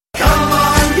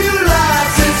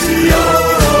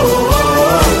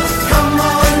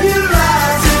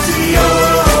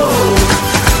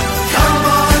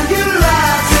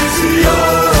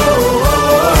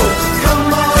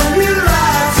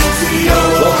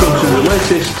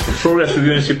latest Pro Wrestling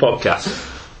Unity podcast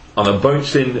on a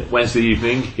bouncing Wednesday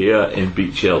evening here in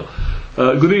Beach Hill.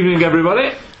 Good evening,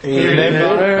 everybody.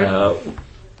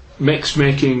 Mick's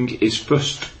making his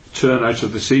first turn out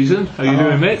of the season. How are you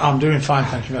doing, Mick? I'm doing fine,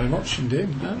 thank you very much indeed.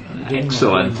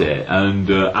 Excellent. And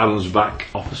Adam's back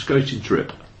off a scouting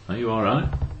trip. Are you alright?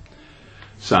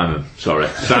 Simon's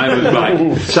back.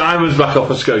 Simon's back off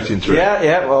a scouting trip.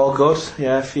 Yeah, well, good.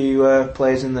 Yeah, a few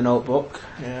plays in the notebook.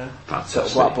 Yeah,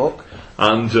 fantastic. Black book.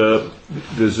 And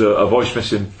there's a voice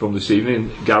missing from this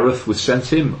evening. Gareth, we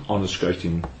sent him on a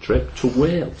scouting trip to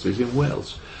Wales. He's in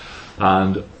Wales,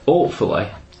 and hopefully,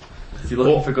 is he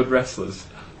looking for good wrestlers?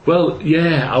 Well,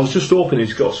 yeah, I was just hoping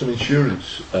he's got some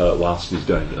insurance whilst he's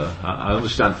down there. I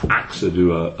understand AXA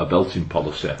do a belting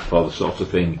policy for the sort of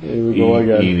thing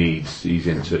he needs, he's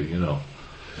into, you know.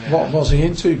 What was he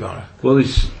into, Barry? Well,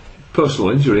 it's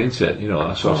personal injury, isn't it? You know,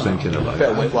 that's what I was thinking about. A bit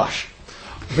of whiplash.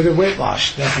 A bit of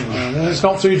whiplash, definitely. It's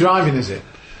not through driving, is it?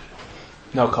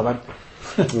 No comment.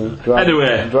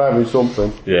 Anyway. Driving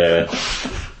something. Yeah.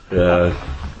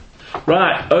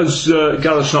 Right, as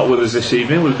Gareth's not with us this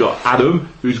evening, we've got Adam,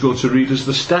 who's going to read us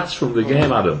the stats from the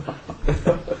game, Adam.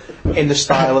 In the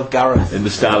style of Gareth. In the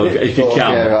style of, if you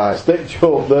can. Yeah, right. Stitch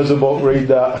up, there's a book, read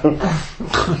that.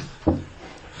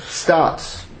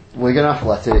 Stats. Wigan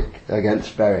Athletic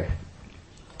against Bury.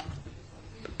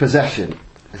 Possession.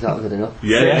 Is that good enough?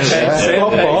 Yes.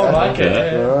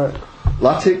 Right.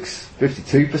 Latics,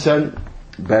 52%.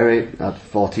 Bury had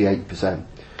 48%.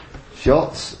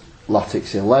 Shots,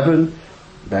 Latics 11.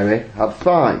 Bury had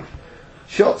 5.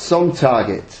 Shots on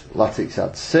target, Latics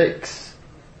had 6.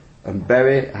 And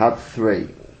Bury had 3.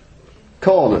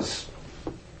 Corners,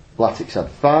 Latics had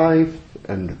 5.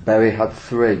 And Bury had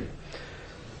 3.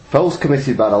 Fouls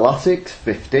committed by the Latics,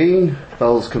 15.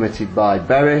 Fouls committed by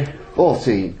Bury,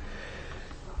 14.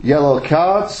 Yellow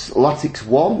cards, Latics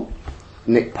 1,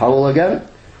 Nick Powell again,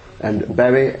 and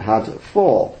Bury had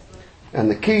 4.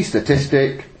 And the key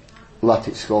statistic,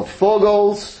 Latics scored 4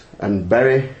 goals, and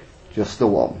Bury just the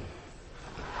 1.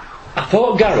 I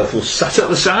thought Gareth was sat at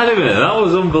the side of it. That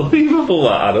was unbelievable,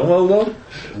 that, Adam. Well done.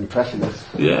 Impressionist.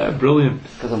 Yeah, brilliant.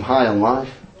 Because I'm high on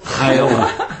life. High on.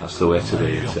 That's the way to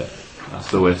be, isn't it? That's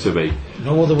the way to be.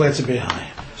 No other way to be high.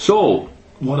 So,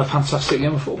 what a fantastic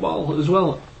game of football as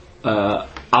well.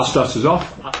 I'll start us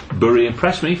off. Bury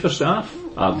impressed me for start.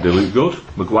 They looked good.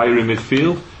 Maguire in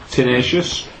midfield,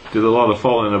 tenacious, did a lot of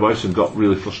falling about and got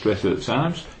really frustrated at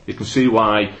times. You can see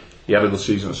why he had a good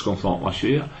season at Scunthorpe last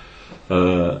year.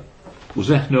 Was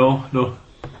there? No.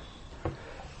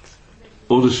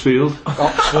 Huddersfield.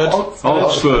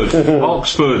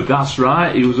 Oxford, that's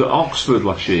right. He was at Oxford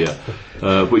last year.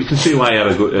 But you can see why he had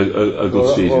a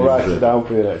good season. We'll write it down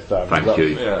for you next time. Thank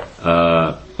you.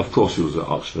 Yeah. Of course he was at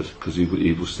Oxford, because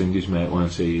he was Stingy's mate,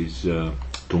 wasn't he? He's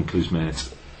Dunkley's mate.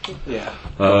 Yeah.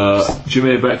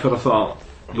 Jermaine Beckford, I thought,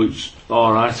 looks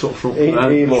alright up front.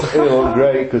 He looked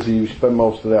great, because he spent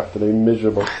most of the afternoon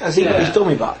miserable. Has he got his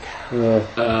dummy back? Yeah.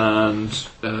 And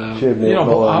but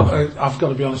I've got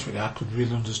to be honest with you, I could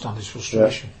really understand his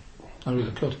frustration. I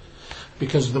really could.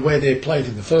 Because of the way they played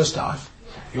in the first half,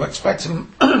 you expect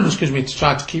them to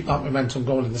try to keep that momentum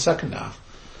going in the second half.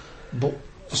 But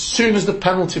as soon as the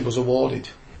penalty was awarded,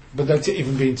 without it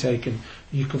even being taken,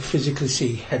 you could physically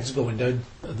see heads going down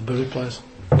at the Bury players.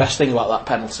 Best thing about that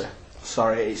penalty,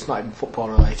 sorry, it's not even football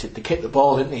related, they kicked the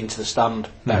ball, didn't they, into the stand,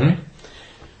 Bury.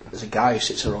 There's a guy who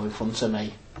sits a row in front of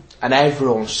me, and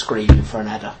everyone's screaming for an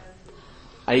header.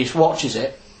 And he just watches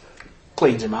it,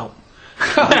 cleans him out.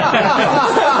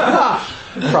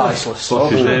 Priceless.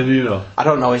 what's his name, do you know? I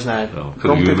don't know his name. No,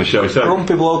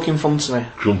 grumpy bloke in front of me.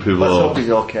 Grumpy Let's bloke. hope he's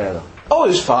okay though. Oh,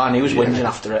 he was fine, he was whinging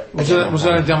after it. Was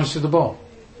there any damage to the ball?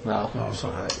 No. No,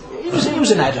 sorry. It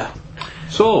was an header.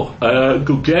 So,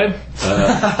 good game.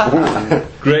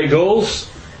 Great goals.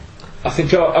 I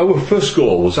think our first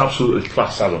goal was absolutely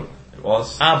class, Adam. It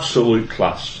was. Absolute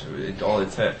class. All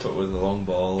it took was a long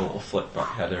ball, a little flick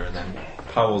back header, and then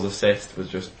Powell's assist was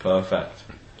just perfect.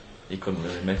 He couldn't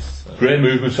really miss. So. Great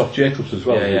movements off Jacobs as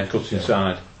well. Yeah. Cut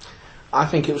inside. I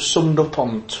think it was summed up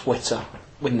on Twitter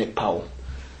with Nick Powell.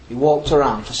 He walked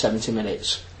around for 70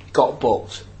 minutes, got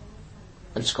booked,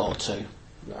 and scored 2.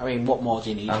 I mean, what more do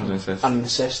you need? And an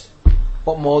assist.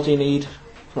 What more do you need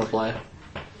from a player?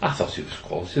 I thought it was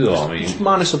quality though. I mean, Just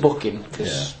minus a booking,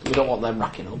 because we don't want them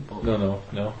racking up. But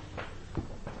no.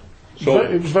 So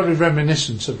it was very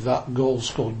reminiscent of that goal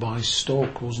scored by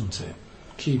Stoke, wasn't it?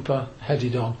 Keeper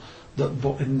headed on,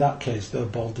 but in that case the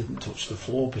ball didn't touch the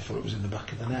floor before it was in the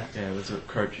back of the net. Yeah, it was a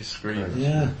Crouch's scream.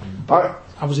 Yeah,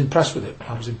 I was impressed with it.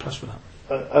 I was impressed with that.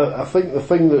 I think the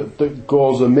thing that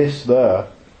goes amiss there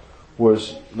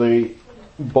was the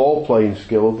ball playing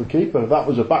skill of the keeper. That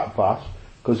was a back pass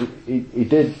because he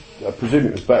did. I presume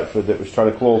it was Beckford that was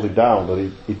trying to close him down, but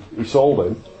he sold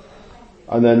him,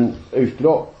 and then if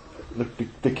not,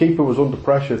 the keeper was under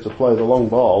pressure to play the long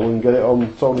ball and get it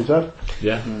on Tony's head.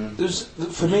 Yeah. There's,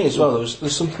 for me as well,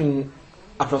 there's something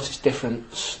I've noticed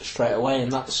different straight away,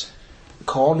 and that's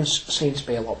corners seem to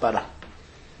be a lot better.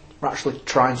 We're actually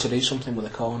trying to do something with a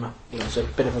corner. You know, it's a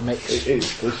bit of a mix. It's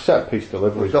set piece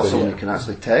delivery. We've got someone who can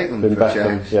actually take them for a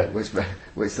change,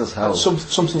 which does help.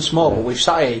 Something small, but we've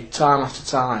sat here time after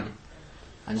time,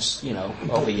 and you know,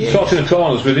 over years. Talking of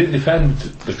corners, we didn't defend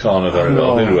the corner very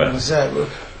well, did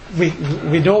we?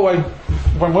 We know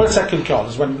when we're taking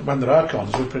corners, when there are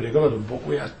corners, we're pretty good at them, but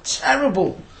we are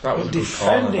terrible That was at a good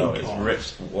defending corner, though. corners.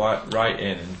 It's ripped right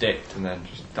in and dipped and then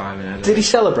just diving in. Did he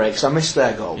celebrate? Because I missed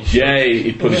their goal. Yeah,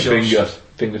 he put his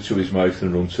finger to his mouth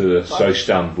and run to the south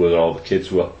stand where all the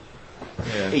kids were.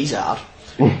 Yeah. He's hard.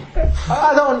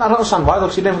 I don't understand why, though,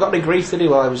 'cause he never got any grief, did he,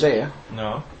 while I was here?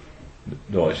 No.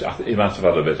 No, he might have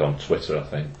had a bit on Twitter, I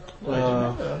think.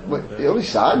 He only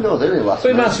signed though, didn't he, last But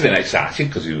he might night? have been excited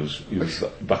because he was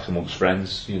back amongst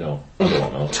friends, you know. I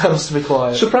don't know. Tell us to be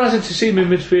quiet. Surprising to see him in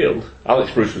midfield.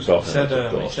 Alex Bruce was off. He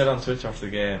said on Twitter after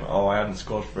the game, I hadn't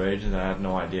scored for ages and I had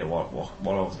no idea what I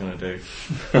was going to do.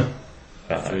 So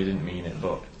he didn't mean it,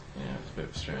 but yeah, it's a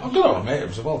bit strange. I've got to admit, it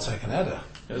was a well taken header.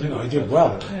 You know, he did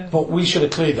well. Yeah. But we should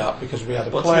have cleared that because we had a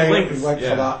But to play, be linked, we went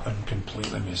yeah. for that and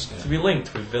completely missed To it. be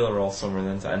linked with Villa all summer and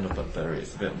then to end up at Bury,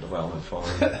 it's a bit underwhelming for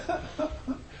him.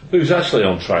 He was actually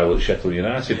on trial at Sheffield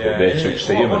United, but they took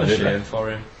Stearman, what a didn't shame they? for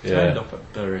him. To Yeah. end up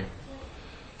at Bury.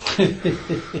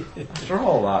 After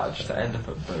all that, just to end up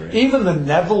at Bury. Even the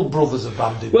Neville brothers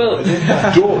abandoned Well, him, didn't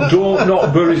they? don't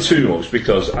not bury too much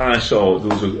because I saw there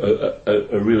was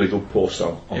a really good post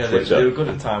on Yeah, Twitter they were good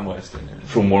at time wasting.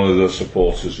 from one of the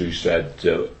supporters who said,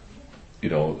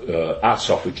 hats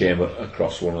off, we came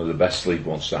across one of the best League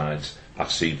One sides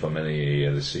I've seen for many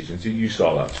years this season. You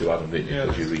saw that too, Adam, didn't you? Yeah.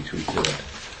 Because you retweeted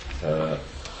it.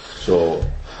 So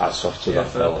hats off to that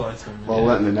fair fella. play to him. Well,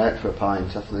 went in the neck for a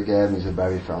pint after the game. He's a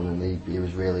Bury fan and he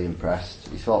was really impressed.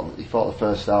 He thought the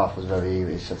first half was very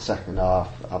even. He said second half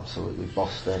absolutely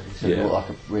bossed it. He said Yeah. it looked like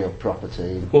a real proper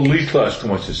team. Well, Lee Clark's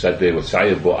come out and said they were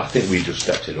tired, but I think we just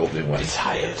stepped it up, didn't we?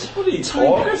 Tired. What are you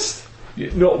August?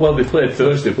 No, well, they played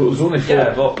Thursday, but it was only four.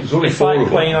 Yeah, but it was only it's four like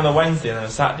of playing them. on a Wednesday and then a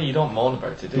Saturday, you don't moan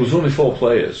about it, do There you? was only 4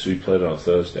 players who played on a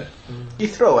Thursday. You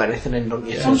throw anything in, don't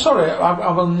you? I'm sorry,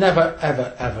 I will never,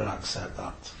 ever, ever accept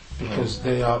that because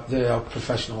they are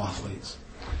professional athletes.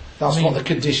 That's what they're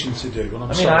conditioned to do. And I'm I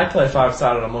mean, sorry. I play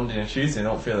 5-side on a Monday and Tuesday and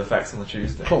don't feel the effects on the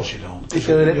Tuesday. Of course you don't. You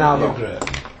feeling it now, You're though?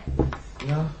 great.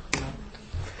 No.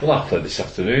 Well, I played this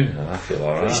afternoon and I feel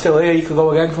alright. You're still here, you could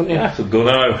go again, couldn't you? Yeah, I could go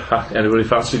now. Anybody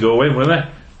fancy going with me?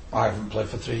 I haven't played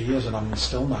for 3 years and I'm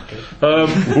still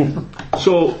knackered.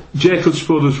 So, Jacobs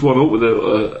put us one up with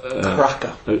a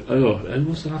Cracker. it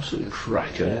was an absolute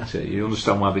cracker, isn't it? You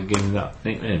understand why they're giving that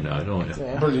nickname now, don't you?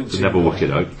 Yeah. Brilliant. They never work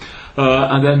it out.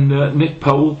 And then Nick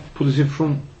Powell put us in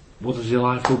front. What does he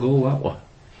like for a goal, that one?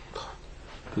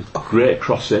 Great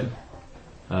crossing.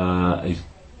 He's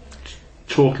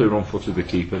totally wrong-footed the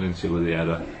keeper into with the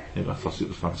header. I thought it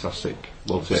was fantastic.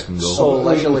 Well taken goal. So The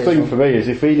leisurely. thing for me is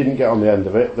if he didn't get on the end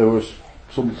of it, there was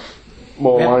some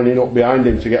more Yeah. lining up behind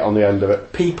him to get on the end of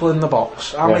it. People in the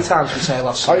box. How many Yeah. times did we say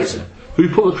last season? Who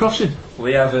put the cross in?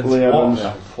 Lee Evans, Lee Evans. what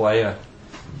a player.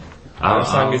 I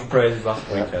sang his praises last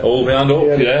weekend. Hold my hand up,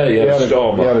 He yeah, had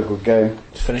Stormer. a good game.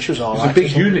 His finish was He's alright. a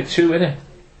big unit too, isn't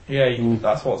he? Yeah,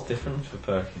 that's what's different for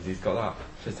Perkins. He's got that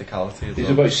physicality as He's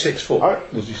well. about 6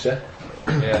 foot, would you say?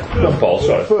 Yeah. Not Paul,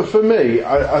 sorry. For me,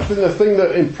 I think the thing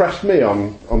that impressed me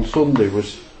on Sunday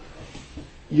was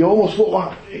you almost look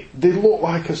like they look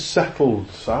like a settled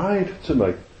side to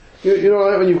me. You know,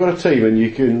 like when you've got a team and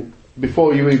you can,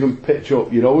 before you even pitch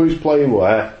up, you know who's playing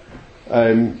where,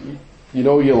 you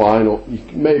know your line up,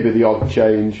 maybe the odd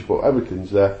change, but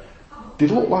everything's there. They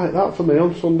look like that for me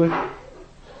on Sunday.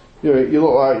 You know, you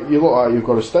look like you've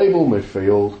got a stable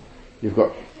midfield. You've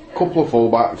got a couple of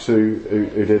full-backs who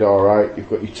did all right. You've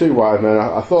got your 2 wide men.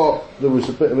 I thought there was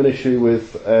a bit of an issue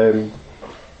with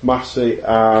Massey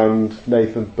and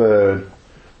Nathan Byrne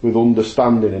with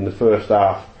understanding in the first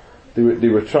half. They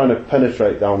were trying to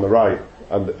penetrate down the right,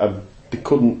 and they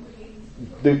couldn't.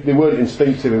 They weren't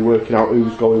instinctive in working out who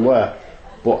was going where.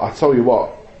 But I tell you what,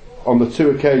 on the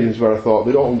 2 occasions where I thought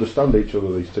they don't understand each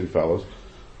other, these 2 fellas.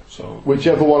 So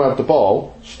Whichever one had the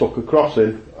ball stuck a cross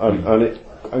in, and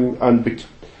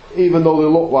even though they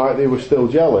looked like they were still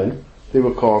gelling, they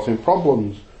were causing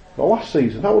problems. But last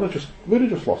season, we'd have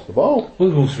just lost the ball. Well,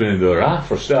 we must have been in their half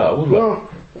for a start, wouldn't we? No,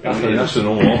 I mean, that's the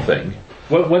normal thing.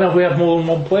 When have we had more than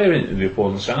one player in the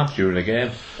opponent's half during a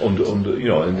game? Under you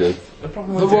know, in the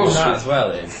problem with doing that as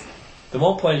well is the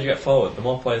more players you get forward, the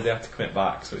more players they have to commit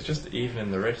back. So it's just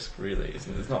evening the risk, really.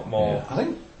 There's not more.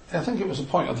 Yeah. I think it was the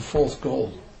point of the fourth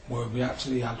goal where we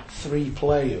actually had 3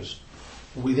 players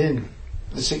within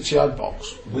the 6-yard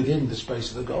box, within the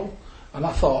space of the goal. And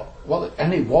I thought, well,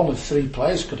 any one of 3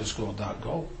 players could have scored that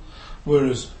goal.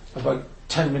 Whereas about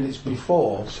 10 minutes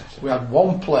before, we had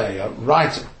one player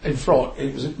right in front.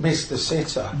 It was Mr.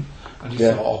 Sitter, and you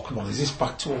thought, "Oh, come on, is this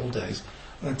back to old days?"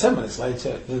 And then 10 minutes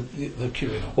later, they're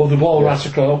queuing up. Well, the ball right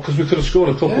across, because we could have scored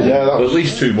a couple, at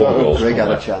least 2 more goals. Greg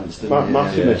had a chance, didn't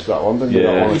Matthew missed that one, didn't he?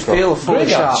 Yeah. That one You feel fully Greg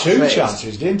had sharp 2 fit.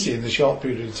 chances, didn't he, in the short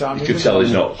period of time? You could tell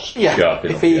he's not sharp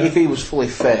enough. If he was fully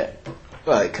fit,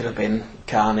 well, it could have been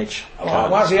carnage.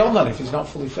 Why is he on then if he's not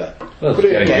fully fit? Well, But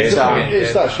Gets out.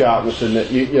 it's that sharpness in it.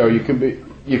 You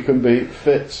can be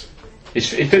fit. it's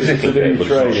physically fit, but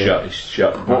it's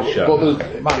sharp.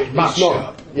 But Match it's not.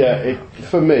 sharp. Yeah,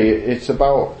 for me, it's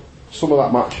about some of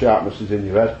that match sharpness is in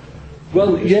your head.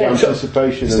 Well, It's yeah. the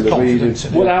anticipation It's and the the reading. confidence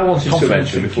in it. What I wanted to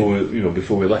Confidence mention thinking.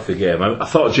 before we left the game, I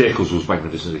thought Jacobs was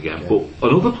magnificent again, but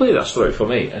another player that stood out for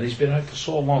me, and he's been out for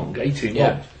so long, 18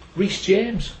 months, Reece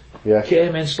James. Yeah.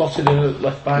 Came in, slotted in at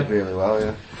left back. really well,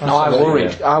 yeah. No, I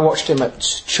worried. I watched him at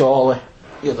Chorley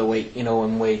the other week, when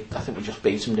I think we just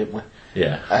beat him, didn't we?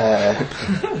 Yeah.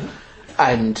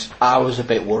 And I was a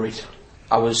bit worried.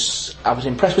 I was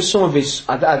impressed with some of his.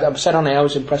 I've said on it, I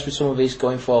was impressed with some of his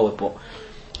going forward, but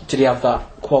did he have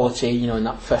that quality, in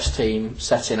that first team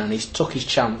setting? And he took his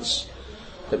chance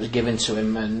that was given to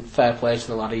him, and fair play to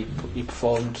the lad, he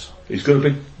performed. He's got a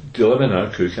big dilemma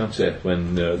now, Crew, can't he,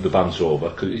 when the ban's over?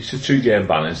 Because it's a 2-game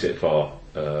ban, isn't it, for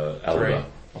Elba? 3,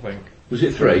 I think. Was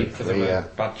it 3? Because of a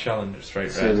bad challenge, straight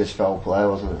red. Serious foul play,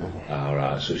 wasn't it? Ah,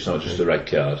 right, so it's not just a red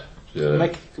card.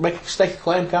 Make a stake a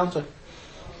claim, can't he?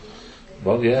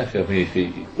 Well, yeah, I mean, if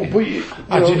he...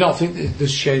 I do not think that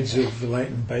there's shades of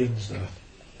Leighton Baines there.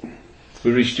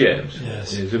 With Reece James?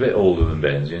 Yes. He's a bit older than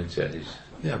Baines, isn't he?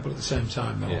 Yeah, but at the same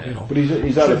time, though, But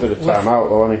he's had a bit of time out,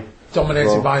 though, hasn't he?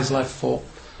 dominated by his left foot.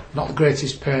 Not the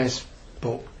greatest pace,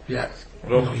 but yeah. I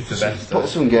don't think he's the best. Put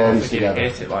some I don't games think he'd together.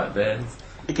 hit it like Baines.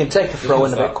 He can take a throw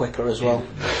in a bit quicker as well.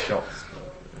 Shots.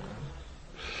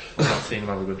 I've not seen him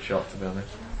have a good shot, to be honest.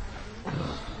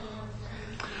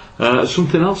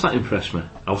 Something else that impressed me.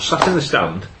 I was sat in the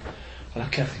stand and I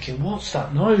kept thinking, what's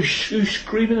that noise? Who's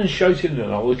screaming and shouting?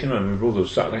 And I was looking at my brother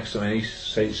sat next to me and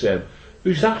he said,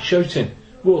 who's that shouting?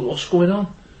 What's going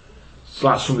on? It's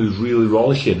like somebody who's really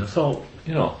rollicking. I thought,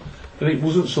 and it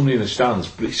wasn't somebody in the stands,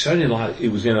 but it sounded like it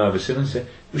was in our vicinity. It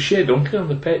was Shea Duncan on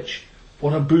the pitch.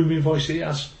 What a booming voice he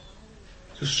has.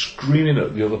 Just screaming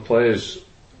at the other players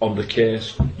on the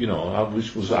case,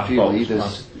 which was A few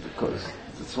leaders.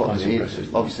 That's what they need.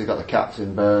 Obviously got the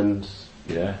captain, Burns.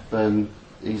 Yeah.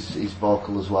 He's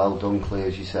vocal as well, Dunkley,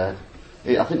 as you said.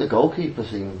 I think the goalkeeper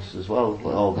seems as well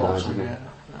organising it.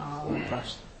 I'm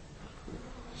impressed.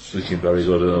 It's looking very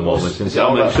good at the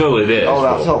moment. Surely it is. Oh,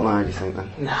 that's top nine, you think then?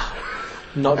 No,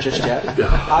 not just yet.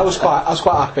 I was quite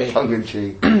happy. Tongue in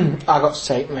cheek. I got to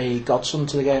take my godson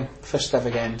to the game, first ever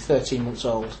game, 13 months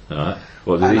old. Alright.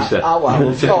 What did he say?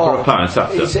 For a pint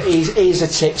after? He's a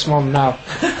six mum now.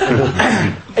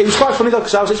 It was quite funny though,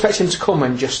 because I was expecting him to come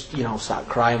and just start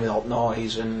crying without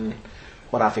noise and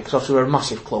what have you, because obviously we're a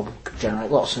massive club,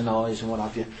 generate lots of noise and what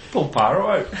have you. Pull Pyro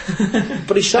out.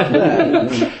 But he sat there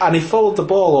and he followed the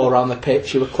ball all around the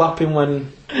pitch. He was clapping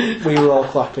when we were all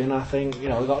clapping. I think we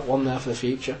got one there for the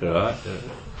future. Right.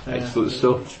 Excellent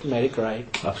stuff. Made it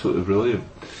great. Absolutely brilliant.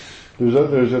 There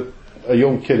was a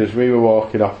young kid as we were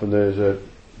walking off, and there's a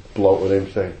bloke with him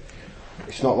saying,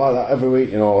 "It's not like that every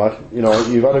week, lad.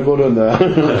 You've had a good one there."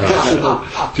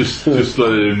 just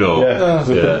letting him know.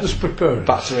 Yeah. Just prepare.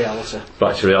 Back to reality.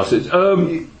 Back to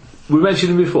reality. We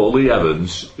mentioned him before, Lee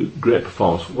Evans, great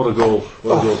performance. What a goal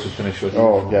to finish with.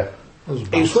 Oh yeah.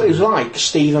 It was like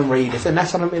Stephen Reid. If the net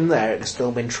hadn't been there, it'd have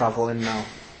still been travelling now.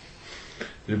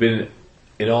 They've been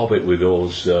in orbit with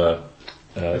those. The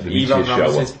Ivan meteor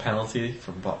Ramsey's shower. penalty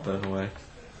from Blackburn away.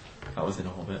 That was in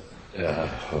orbit. Ivan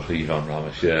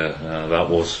Ramis,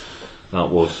 that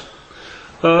was.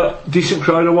 Decent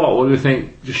crowd or what? What do you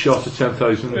think? Just short of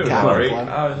 10,000? It was Can't worried. complain.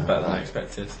 I was better than I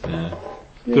expected. Yeah.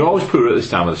 They're always poor at this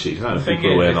time of the season, aren't they? The thing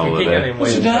People away is, on if we keep holiday. getting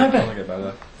What's wins, the derby? it'll get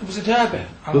better. It was a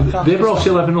derby. They brought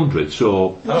 1,100,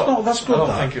 so. That's good. I don't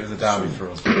that. think it was a derby for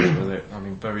us, was it? I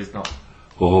mean, Bury's not.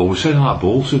 Oh, we're saying like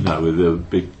Bolton now with a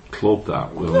big club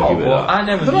that. When we No, give it but that. I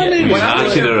never. But I mean, when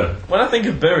United I think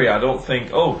of Bury, I don't think,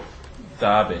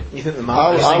 derby. You think the I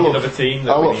man? just think of a team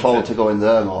that we look need forward to- to going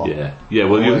there more. Yeah,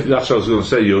 well, that's what I was going to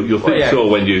say. You'll think yeah. so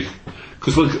when you.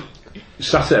 Because look,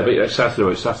 Saturday, I bet you're excited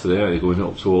about Saturday, aren't you, going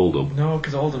up to Oldham? No,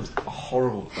 because Oldham's a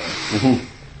horrible place.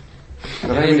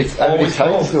 It's always it's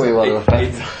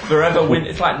forever winter.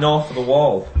 It's like north of the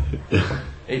wall.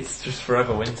 It's just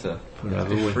forever winter. Forever It's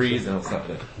winter. freezing on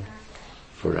Saturday.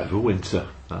 Forever winter.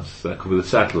 That could be the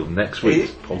title of next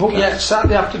week's podcast. But yeah,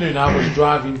 Saturday afternoon I was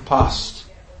driving past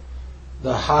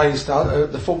the highest,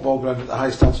 the football ground at the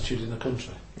highest altitude in the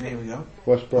country. Here we go.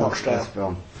 West Brom. Rochdale. West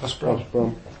Brom. West Brom. West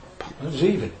Brom. And it was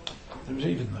even. It was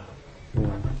even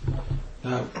there.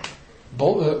 Now,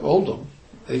 Oldham,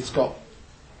 it's got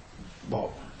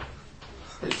what?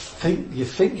 You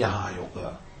think you're high up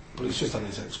there, but it's just that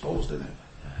it's exposed, isn't it?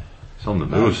 It's on the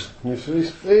moors.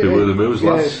 They were the moors,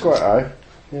 yeah, lads. it's quite high.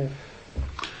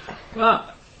 Right.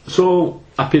 So,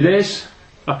 happy days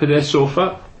so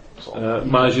far.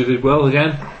 Manager did well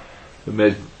again. They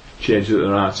made changes at the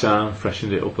right time,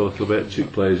 freshened it up a little bit,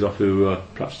 took players off who were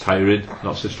perhaps tiring,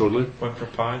 not so struggling. Went for a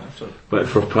pint after. Went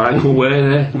for a pint away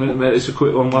there. Mate, it's a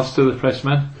quick one, lads, to the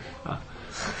pressmen.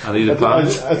 I need a pint.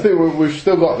 I think we've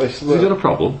still got this. Have you got a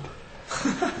problem?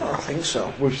 I think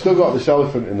so. We've still got this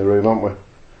elephant in the room, haven't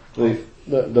we?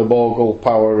 The Bogle,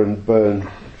 Power and Burn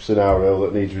scenario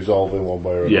that needs resolving one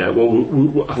way or another. Yeah, well, I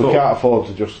We thought, can't afford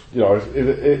to just,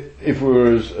 if we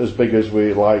were as big as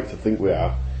we like to think we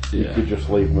are, you Yeah. could just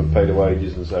leave them and pay the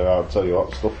wages and say, I'll tell you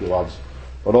what, stuff you lads.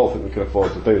 I don't think we can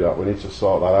afford to do that. We need to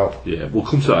sort that out. yeah, we'll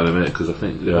come to that in a minute because I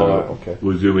think Alright, okay.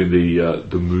 we're doing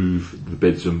the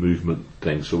bids and movement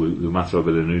thing, so we might have a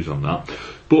bit of news on that.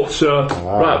 But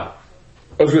right,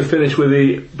 I was going to finish with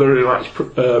the very relaxed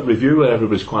review where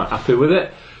everybody's quite happy with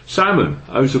it. Simon,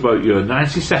 how's about your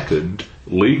 90-second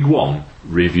League One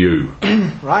review?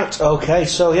 Right, okay,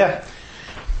 so yeah,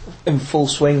 in full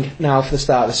swing now for the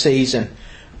start of the season.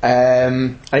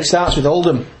 And it starts with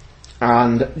Oldham.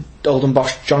 And Oldham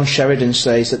boss John Sheridan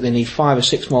says that they need 5 or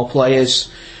 6 more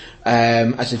players,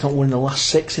 as they've not won the last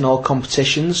 6 in all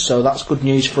competitions, so that's good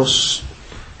news for us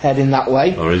heading that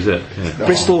way. Or is it? Yeah.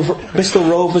 Bristol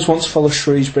Rovers want to follow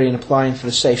Shrewsbury in applying for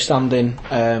the safe standing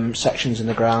sections in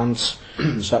the grounds,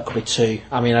 so that could be 2.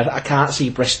 I mean, I can't see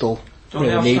Bristol Don't they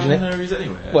really have needing standing it. areas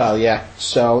anyway? Well, yeah,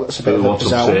 so that's a bit They of a want them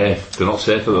bizarre. safe. They're not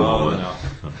safe at the Oh, moment. no.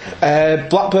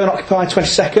 Blackburn occupy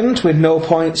 22nd with no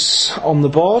points on the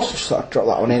board. Just thought I'd drop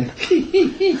that one in.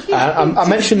 I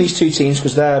mentioned these 2 teams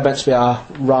because they're meant to be our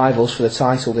rivals for the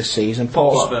title this season.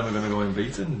 Blackburn were going to go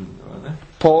unbeaten, weren't they?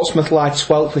 Portsmouth lie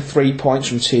 12th with 3 points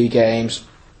from 2 games.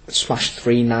 Smashed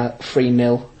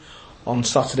 3-0 on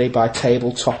Saturday by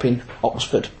table topping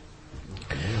Oxford.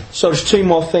 So there's 4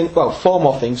 more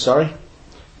things,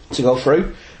 to go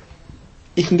through.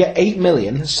 You can get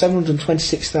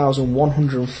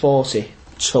 8,726,140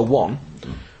 to 1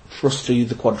 for us to do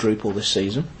the quadruple this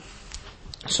season.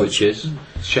 So Which is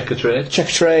checker trade.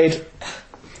 Trade,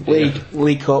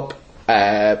 League Cup,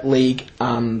 League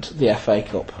and the FA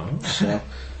Cup. So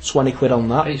 20 quid on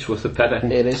that. It's worth a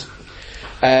penny. It is.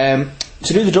 To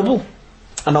do the double,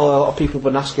 I know a lot of people have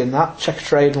been asking that.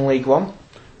 Trade and League One,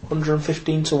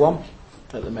 115 to 1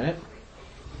 at the minute.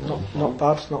 Not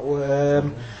bad.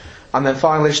 And then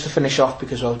finally, just to finish off,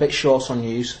 because I was a bit short on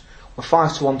news, we're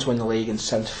 5 to 1 to win the league and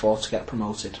 7 to 4 to get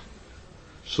promoted.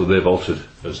 So they've altered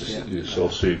as so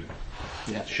soon.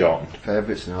 Yeah. Shortened.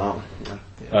 Favourites now.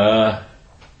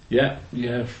 Yeah,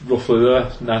 roughly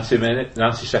there.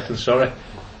 90 seconds, sorry.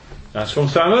 Nice one,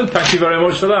 Simon. Thank you very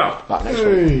much for that. Back next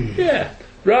week. Yeah.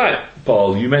 Right,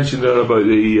 Paul, you mentioned there about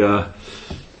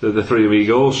the 3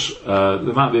 amigos.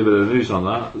 There might be a bit of news on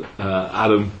that.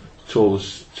 Adam told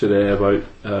us today about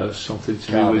something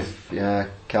to do with...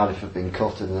 Cardiff have been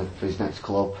cut for his next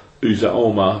club. Who's that?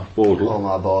 Omar Bogle.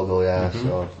 Omar Bogle,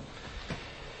 so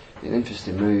an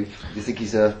interesting move. Do you think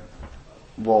he's a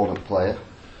Walnut player?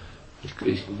 He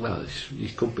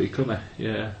could be, couldn't he?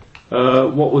 Yeah.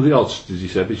 What were the odds, did you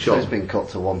say? He's been cut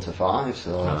to 1 to 5,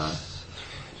 so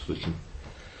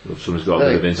someone's got a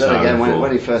bit of insight. Then again,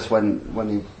 when he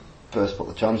first put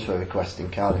the transfer request in,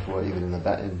 Cardiff weren't even in the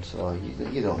betting, so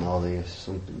you don't know if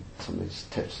somebody's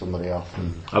tipped somebody off.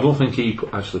 I don't think he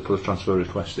actually put a transfer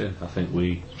request in. I think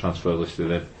we transfer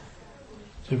listed him.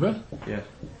 Super. Yeah.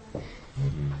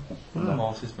 From the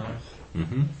horse's mouth.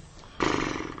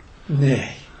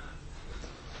 Nay.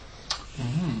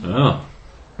 No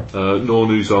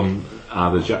news on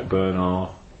either Jack Byrne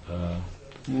or...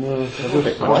 No, they're a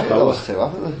bit quiet, those two,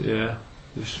 haven't they? Yeah.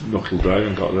 Just knuckled down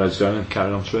and got the Reds down and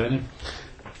carried on training.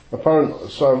 Apparently,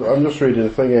 so I'm just reading a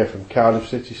thing here from Cardiff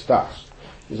City Stats.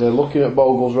 Is they're looking at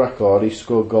Bogle's record, he's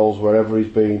scored goals wherever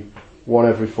he's been, 1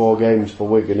 every 4 games for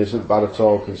Wigan, isn't bad at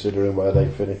all considering where they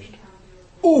finished.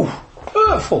 Ooh,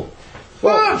 hurtful.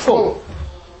 Hurtful.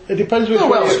 It depends which way.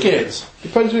 Welsh kids.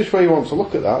 Depends which way you want to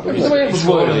look at that. The way it was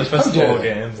Scored in the worded. first 4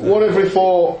 games. 1 every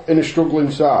 4 in a struggling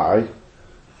side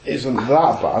isn't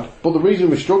that bad, but the reason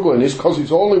we're struggling is because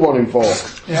it's only 1 in 4.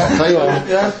 I'll tell you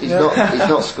what, he's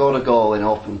not scored a goal in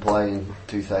open play in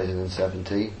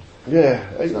 2017. Yeah,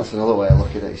 That's another way of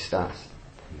looking at his stats.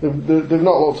 they've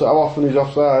not looked at how often he's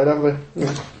offside, have they?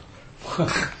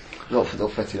 They'll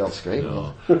fit it on screen.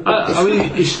 No. I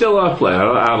mean, he's still our player.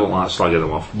 I don't like slagging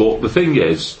him off. But the thing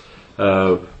is,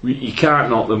 you can't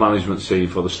knock the management team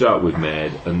for the start we've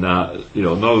made, and that, you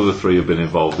know, none of the 3 have been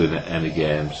involved in any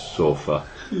games so far.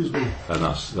 And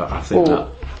I think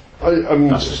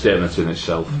that's a statement in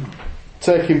itself.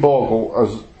 Taking Bogle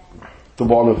as the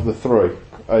one of the 3,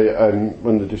 and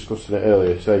when they're discussing it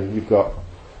earlier, saying you've got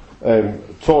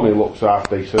Tony looks half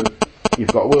decent,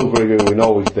 you've got Will Grigg, who we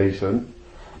know is decent,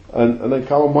 and then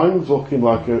Callum Wang's looking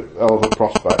like a hell of a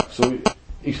prospect. So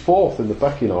he's 4th in the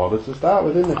pecking order to start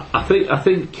with, isn't he? I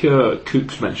think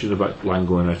Cooks mentioned about Lang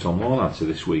going out on loan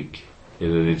actually this week in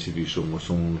an interview somewhere.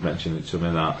 Someone mentioned it to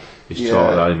me that he's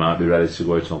thought that he might be ready to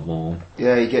go out on loan.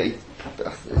 Yeah, I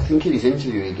think in his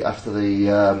interview after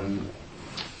the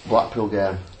Blackpool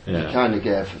game, he kind of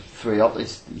gave 3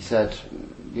 options. He said,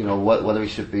 you know, whether he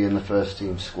should be in the first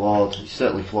team squad. He's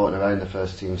certainly floating around the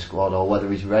first team squad, or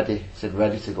whether he's ready. He said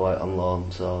ready to go out on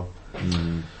loan. So,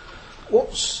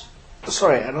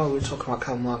 Sorry, I know we were talking about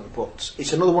Callum Lang, but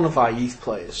it's another one of our youth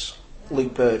players,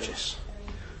 Luke Burgess.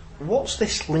 What's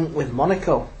this link with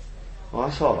Monaco? I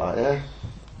saw that. Yeah,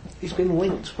 He's been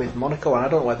linked with Monaco, and I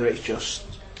don't know whether it's just.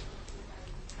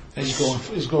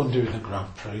 He's going doing the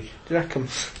Grand Prix. Do you reckon?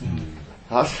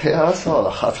 I saw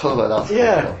that. I don't know where that's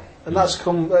Yeah, from. and that's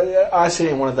come. I see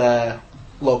it in one of their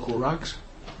local rags.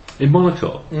 In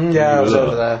Monaco? Yeah, I was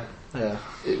over there. Yeah.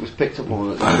 It was picked up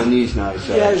on the news now.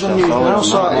 So Yeah, it was on news now,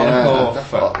 so Monaco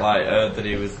felt like heard that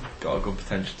he was got a good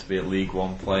potential to be a League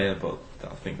One player, but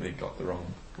I think they got the wrong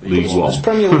League One.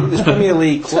 There's Premier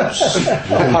League clubs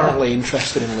apparently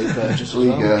interested in Luke Burgess as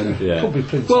well. Yeah. Could be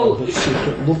Prince Well, Albert's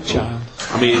secret love child.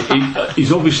 I mean,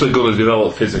 he's obviously going to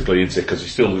develop physically into it because he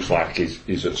still looks like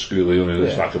he's at school. He only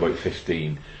looks like about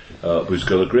 15, but he's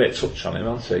got a great touch on him,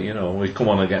 hasn't he? You know, we come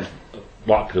on against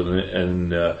Blackpool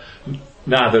and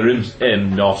neither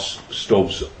him nor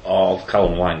Stubbs or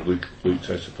Callum Lang looked out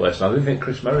of place. And I didn't think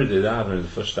Chris Merry did either in the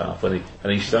first half when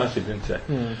he started, didn't he?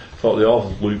 Thought they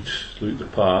all looked the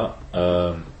part.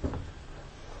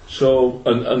 So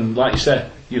and like you said,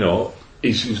 you know,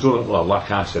 he's going to, well, like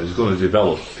I said, he's going to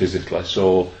develop physically.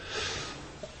 So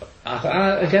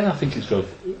I think he's got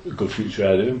a good future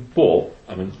ahead of him. But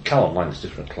I mean, Callum Lang's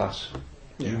different class.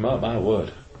 Yeah. My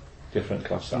word, different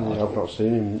class. I've not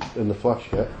seen him in the flesh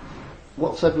yet.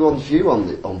 What's everyone's view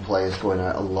on players going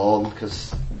out on loan?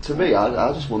 Because to me,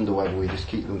 I just wonder whether we just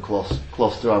keep them close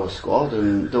to our squad,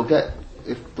 and they'll get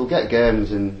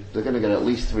games, and they're going to get at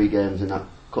least 3 games in that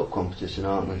cup competition,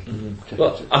 aren't they?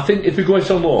 Well, I think if we go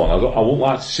into loan, I wouldn't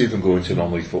like to see them go into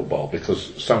non-league football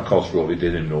because Sam Cosgrove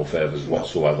did him no favours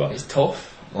whatsoever. It's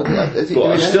tough. But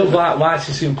I still like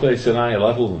to see him play to an higher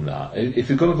level than that. If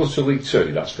you're going to go to League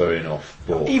 2, that's fair enough.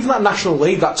 But Even that National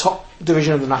League, that top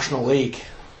division of the National League,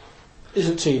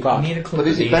 isn't too bad. But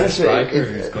is it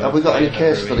benefited? Have we got any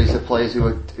case studies of players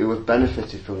who have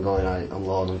benefited from going out on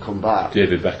loan and come back?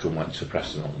 David Beckham went to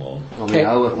Preston on loan. I mean,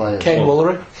 our players. Kane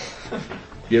Woolery.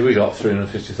 Yeah, we got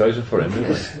 350,000 for him, didn't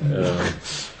we?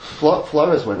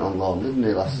 Flores went on loan, didn't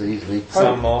he, last season?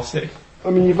 Sam Morsey.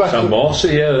 I mean, you've Sam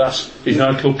Morsey, yeah, he's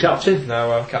now club captain.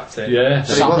 Now captain. Yeah.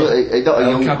 He got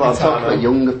I'm talking about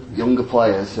younger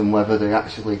players and whether they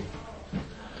actually.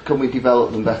 Can we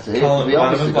develop them better here?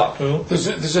 Blackpool.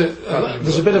 There's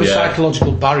a bit of a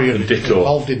psychological barrier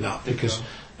involved in that, because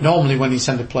normally when you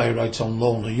send a player out on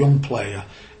loan, a young player,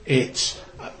 it's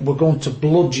we're going to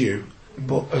blood you,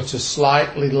 but at a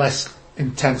slightly less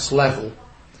intense level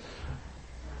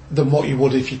than what you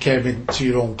would if you came into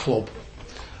your own club.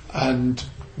 And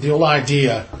the whole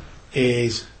idea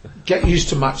is get used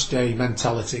to match day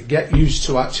mentality, get used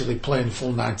to actually playing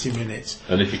full 90 minutes.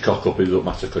 And if you cock up, it doesn't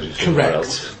matter because it's somewhere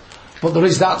else. But there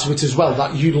is that to it as well,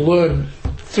 that you learn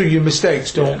through your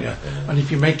mistakes, don't you? Yeah. And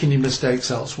if you're making your mistakes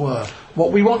elsewhere,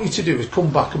 what we want you to do is come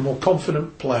back a more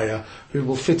confident player who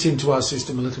will fit into our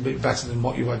system a little bit better than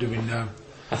what you are doing now.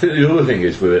 I think the other thing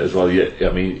is with it as well,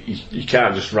 you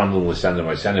can't just randomly send them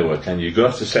out anywhere, can you? You're going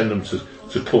to have to send them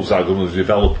to clubs that are going to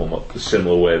develop them a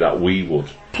similar way that we would.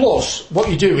 Plus, what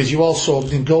you do is you also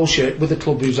negotiate with the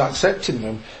club who's accepting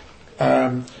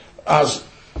them, as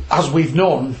we've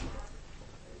known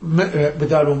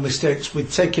with our own mistakes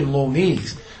with taking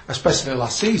loanees, especially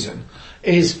last season,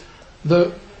 is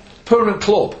the permanent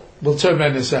club will turn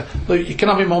around and say, look, you can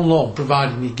have him on loan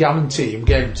providing you guarantee him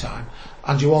game time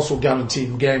and you also guarantee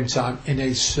him game time in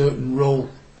a certain role.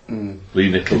 Lee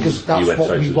Nichols, Because that's US what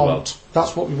side we as want. well.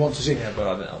 That's what we want to see. Yeah, but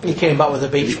I don't know. He came back with a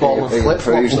beach ball and It flip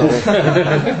improves, flops.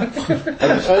 doesn't it?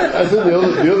 I think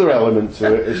the other element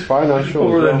to it is financial.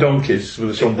 Over as the well. donkeys with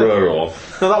a sombrero.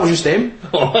 No, that was just him.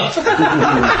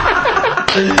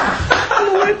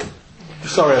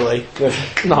 Sorry, Lee.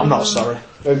 No, I'm not sorry.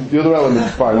 And the other element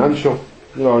is financial.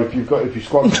 You know, if you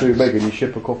squad too big and you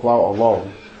ship a couple out on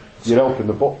loan, you're helping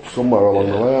the books somewhere along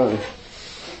the way, aren't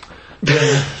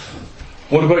you?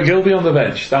 What about Gilby on the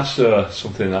bench? That's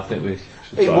something I think we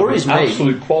should It try. worries me.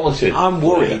 Absolute quality. I'm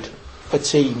worried for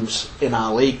teams in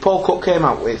our league. Paul Cook came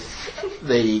out with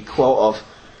the quote of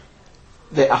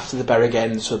after the Bury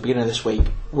game, so beginning of this week,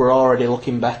 we're already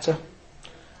looking better.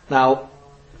 Now,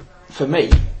 for me,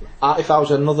 if I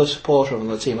was another supporter on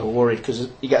the team, I'm worried because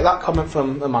you get that comment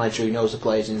from a manager who knows the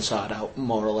players inside out,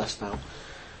 more or less now.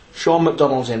 Sean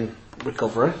McDonald's in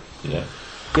recovery. Yeah.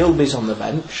 Gilby's on the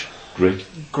bench.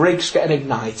 Griggs getting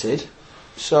ignited.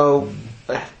 So,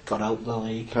 God help the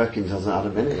league. Perkins hasn't had a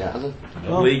minute yet, has he?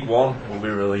 League One will be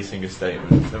releasing a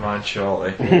statement to mind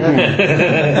shortly.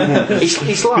 It's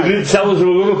You like didn't tell us we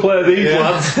were going to play these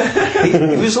lads.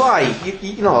 it was like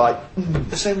you know, like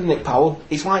the same with Nick Powell.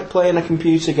 It's like playing a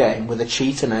computer game with a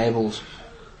cheat enables.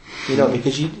 You know,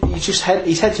 because you just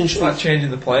his head's and It's like changing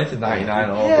the play to 99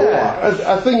 or yeah.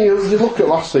 I think you look at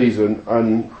last season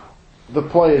and the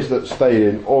players that stayed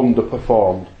in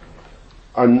underperformed,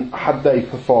 and had they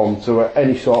performed to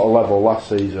any sort of level last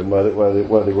season where they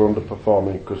were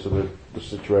underperforming because of the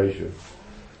situation,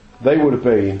 they would have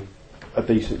been a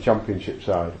decent championship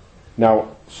side.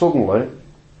 Now suddenly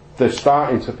they're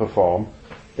starting to perform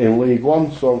in League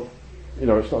One, so you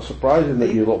know it's not surprising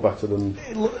that you look better than.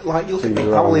 It look, like you look at teams Nick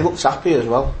around. Powell, he looks happy as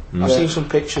well. I've seen some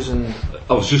pictures and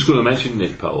I was just going to mention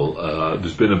Nick Powell.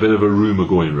 There's been a bit of a rumour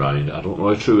going round. I don't know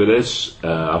how true it is.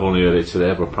 I've only heard it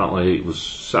today, but apparently it was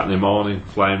Saturday morning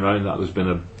flying round that there's been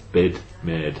a bid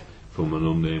made from an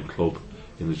unnamed club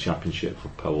in the Championship for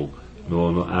Powell.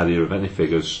 No idea of any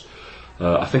figures.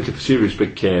 I think if a serious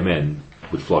bid came in,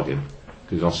 would flog him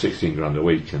because he's on 16 grand a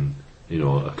week, and you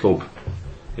know a club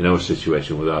in our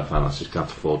situation with our finances can't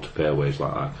afford to pay a wage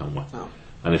like that, can we? No.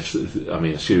 And if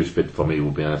a serious bid for me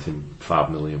would be anything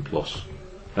 5 million plus.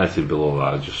 Anything below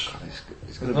that, I just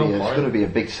It's going to be a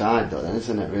big side, though, then,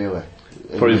 isn't it? Really,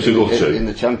 for him to go to in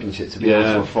the Championship to be able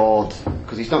to afford,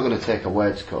 because he's not going to take a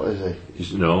wage cut, is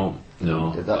he? no.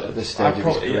 At this stage of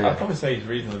his career. I'd probably say he's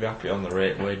reasonably happy on the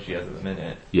wage he has at the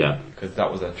minute. Yeah. Because that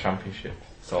was a championship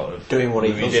sort of doing what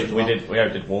he does as well. We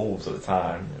outdid Wolves at the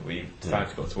time. We decided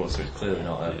to go to us, so he's clearly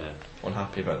not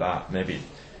unhappy about that. Maybe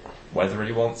whether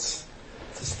he wants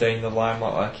to stay in the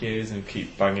limelight like he is and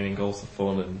keep banging in goals for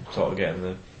fun and sort of getting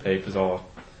the papers, or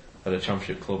at a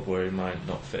championship club where he might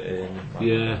not fit in.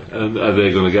 And are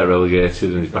they going to get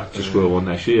relegated and he's back to square one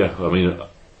next year? I mean,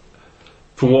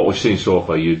 from what we've seen so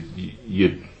far,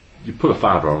 you'd put a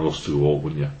fiver on us to go up,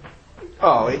 wouldn't you?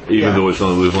 oh, Even though we've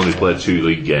only played 2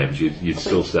 league games, you'd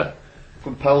still say.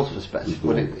 From Powell's perspective,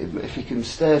 if he can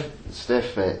stay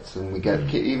fit and we get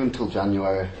even till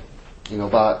January, you know,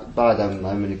 by then,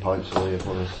 how many points will he have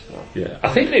won us? So. Yeah, I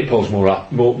think Nick Paul's more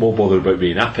bothered about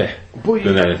being happy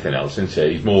than anything else, isn't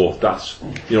he? He's more,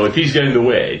 if he's getting the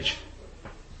wage,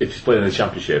 if he's playing in the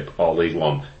Championship or League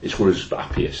One, it's where he's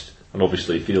happiest, and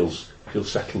obviously he feels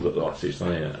settled at that stage,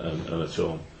 doesn't he, and at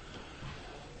home.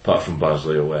 Apart from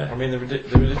Barnsley away. I mean, the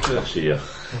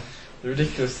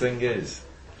ridiculous thing is,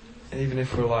 even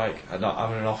if we're like not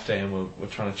having an off day and we're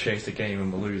trying to chase the game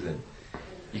and we're losing,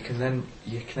 you can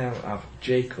now have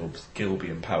Jacobs, Gilby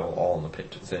and Powell all on the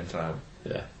pitch at the same time.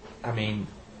 Yeah. I mean,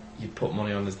 you'd put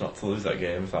money on us not to lose that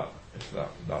game if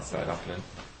that started happening.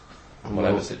 And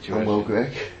whatever situation. And Will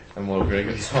Grigg. And Will Grigg.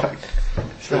 It's not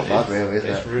bad, really, is it?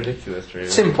 It's ridiculous, really.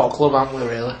 Simple club, aren't we,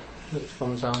 really? It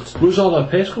comes down to. Where's all that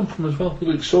pace come from as well? He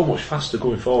looks so much faster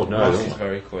going forward now. Mass is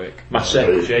very quick.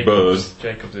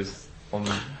 Jacobs is on.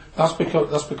 That's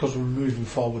because we're moving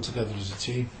forward together as a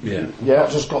team. Yeah. We've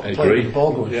not just got to play with the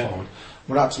ball going Yeah. forward.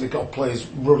 We've actually got players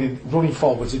running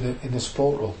forwards in the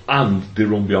support role. And they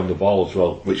run beyond the ball as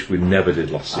well, which we never did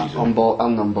last season.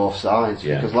 On both sides,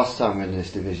 Yeah. because last time we were in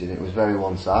this division it was very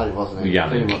one-sided, wasn't it? Yannick.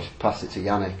 Pretty much pass it to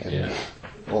Yannick and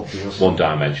One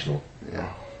dimensional.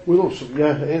 Yeah. We look,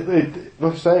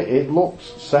 let's say it looks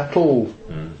settled.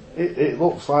 It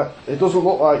looks like, it doesn't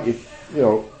look like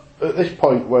at this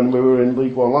point when we were in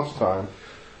League One last time,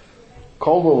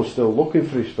 Caldwell was still looking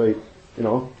for his feet.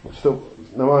 Still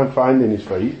no mind finding his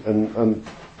feet and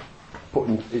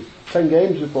putting 10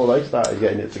 games before they started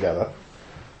getting it together.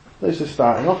 This is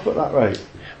starting off at that rate.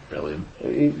 Brilliant.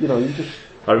 You know, you just.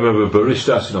 I remember Bury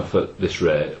starting off at this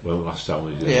rate when last time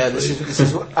we did. Yeah, this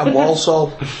is and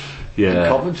Walsall. Yeah.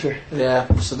 Coventry. Yeah,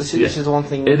 so this is the one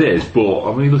thing. It is, but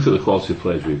I mean, look at the quality of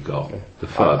players we've got. The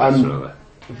furthest, really.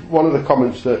 One of the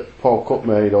comments that Paul Cook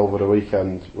made over the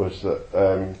weekend was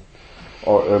that,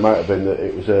 or it might have been that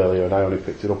it was earlier and I only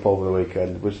picked it up over the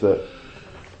weekend, was that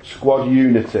squad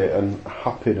unity and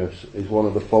happiness is one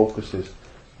of the focuses.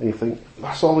 And you think,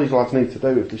 that's all these lads need to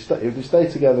do. If they stay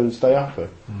together and stay happy,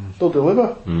 they'll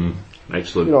deliver.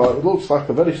 Excellent. You know, it looks like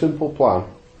a very simple plan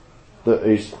that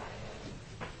is,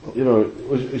 you know,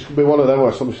 it's going to be one of them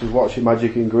where somebody says, what's your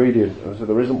magic ingredient? And I said,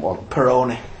 there isn't one.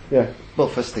 Peroni. Yeah. Well,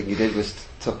 first thing you did was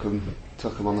took him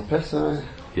on the piss, right?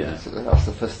 Yeah. That's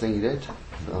the first thing you did.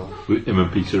 So. With him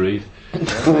and Peter Reid.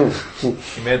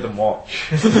 He made them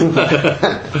watch.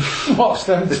 What's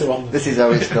them two on? This is how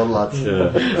it's done, lads.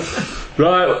 Yeah.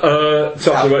 Right,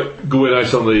 talking about going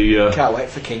out on the... Can't wait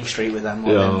for King Street with them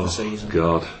at the end of the season.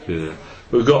 God, yeah.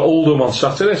 We've got Oldham on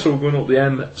Saturday, so we're going up the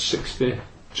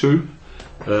M62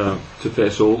 to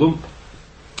face Oldham.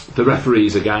 The referee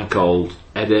is a guy called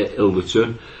Eddie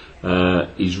Ilderton.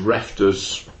 He's refed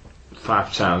us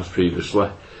 5 times previously.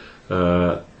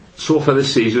 So far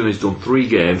this season he's done 3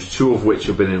 games, 2 of which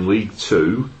have been in League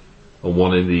 2 and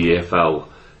 1 in the EFL.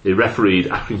 He refereed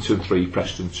Accrington 3,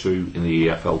 Preston 2 in the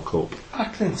EFL Cup.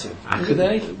 Accrington?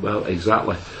 Today? Well,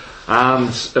 exactly. And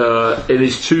in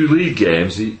his 2 league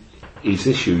games he's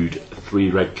issued 3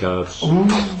 red cards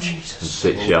and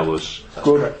 6 yellows.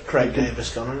 That's Craig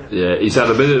Davis gone, isn't it? Yeah, he's had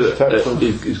a bit of.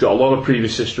 He's got a lot of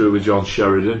previous history with John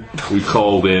Sheridan. We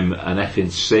called him an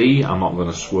effing C. I'm not going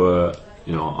to swear,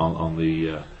 you know, on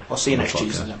the. I'll see you next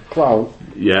Tuesday then. Clown.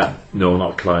 Yeah, no,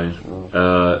 not clown.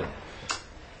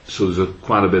 So there's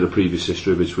quite a bit of previous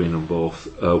history between them both.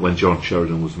 When John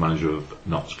Sheridan was manager of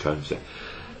Notts County,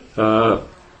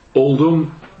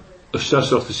 Oldham have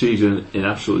started off the season in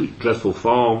absolutely dreadful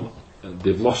form.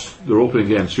 They've lost their opening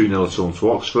game 2-0 at home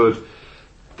to Oxford.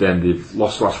 Then they've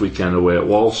lost last weekend away at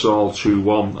Walsall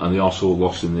 2-1, and they also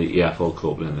lost in the EFL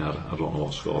Cup. And I don't know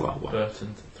what score that was.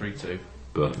 Burton 3-2.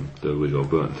 Burton, there we go,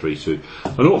 Burton 3-2.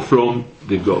 And up front,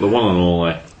 they've got the one and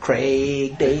only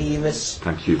Craig Davis.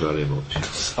 Thank you very much.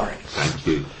 Sorry. Thank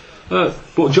you.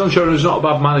 But John Sheridan's not a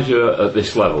bad manager at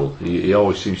this level. He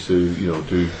always seems to, you know,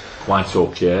 do quite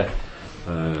okay.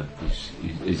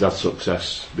 He's had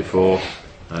success before.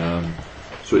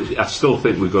 So I still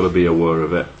think we've got to be aware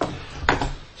of it.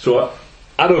 So,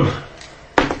 Adam,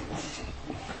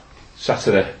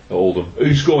 Saturday at Oldham.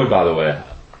 Who's going, by the way?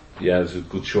 Yeah, there's a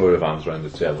good show of hands around the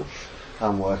table.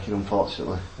 I'm working,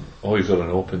 unfortunately. Oh, you've got an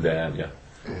open day, haven't you?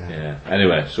 Yeah.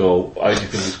 Anyway, so how do you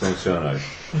think it's going to turn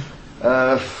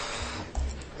out?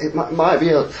 It might be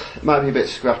a bit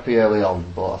scrappy early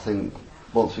on, but I think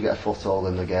once we get a foothold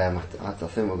in the game, I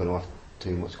think we're going to have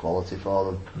too much quality for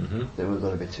them. I think we're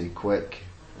going to be too quick.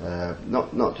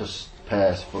 Not just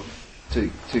pace, but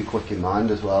too quick in mind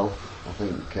as well. I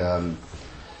think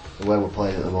the way we're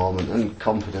playing at the moment, and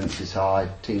confidence is high,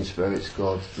 team spirit's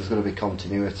good, there's going to be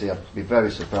continuity. I'd be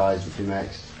very surprised if he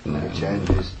makes any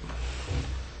changes,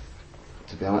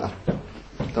 to be honest.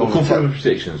 We'll come from the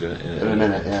predictions in a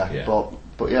minute, yeah.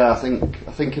 But yeah, I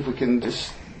think if we can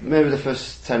just maybe the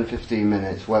first 10-15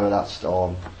 minutes weather that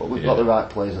storm, but we've got the right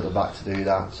players at the back to do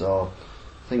that, so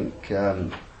I think we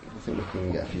can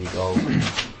get a few goals.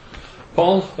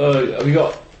 Paul, have you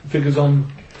got figures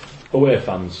on away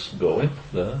fans going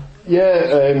there?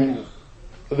 Yeah,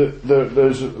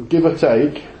 there's give or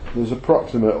take. There's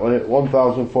approximately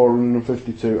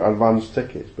 1,452 advance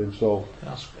tickets been sold.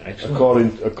 That's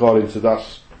excellent. According to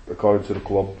the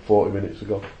club 40 minutes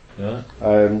ago. Yeah.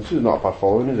 This is not a bad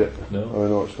following, is it? No. I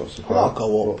know it's not surprising. Well, I'll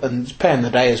go up, and it's paying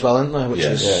the day as well, isn't there? Which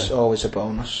is Yeah. always a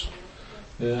bonus.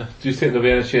 Yeah. Do you think there'll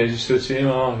be any changes to the team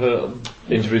or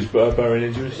injuries, barring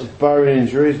injuries? Barring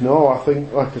injuries, no. I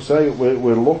think, like I say,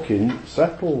 we're looking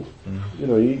settled. You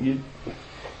know,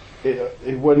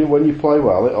 when you play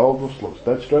well, it all just looks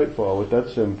dead straightforward, dead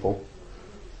simple.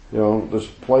 You know, there's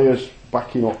players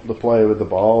backing up the player with the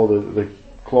ball. They're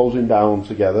closing down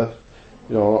together.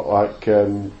 You know, like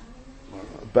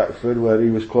Beckford, where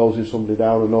he was closing somebody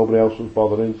down and nobody else was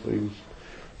bothering. So he was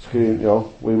screaming. You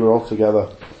know, we were all together.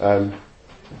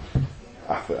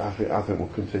 I think we'll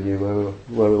continue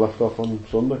where we left off on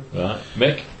Sunday. Right,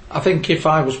 Mick. I think if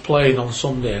I was playing on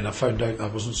Sunday and I found out I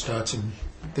wasn't starting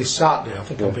this Saturday, I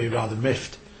think I'd be rather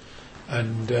miffed.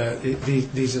 And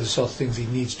these are the sort of things he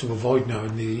needs to avoid now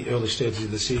in the early stages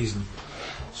of the season.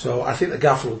 So I think the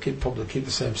gaffer will probably keep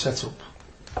the same setup,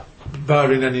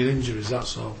 barring any injuries.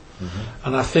 That's all.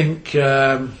 And I think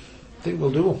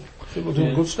we'll do. I think we'll do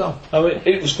a good start. I mean,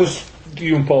 it was because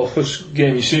you and Paul, first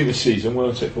game you seen this season,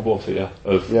 weren't it, for both of you?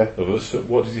 Of us. So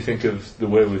what did you think of the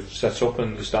way we've set up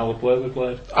and the style of play we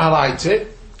played? I liked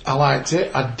it.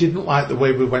 I didn't like the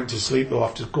way we went to sleep though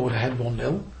after going ahead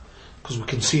 1-0, because we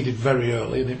conceded very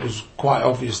early and it was quite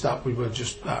obvious that we were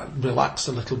just relaxed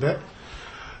a little bit.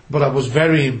 But I was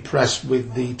very impressed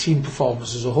with the team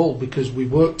performance as a whole, because we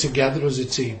worked together as a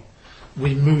team.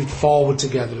 We moved forward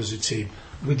together as a team.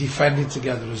 We defended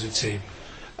together as a team.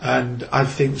 And I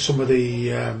think some of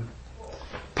the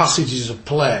passages of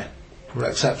play were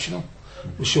exceptional.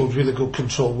 We showed really good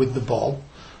control with the ball.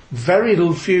 Very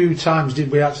few times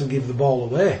did we actually give the ball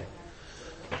away.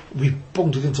 We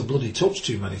bumped it into bloody touch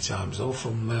too many times though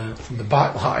from the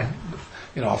back line.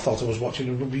 You know, I thought I was watching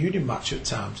a rugby union match at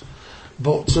times.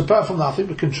 But apart from that, I think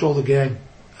we control the game.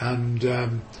 And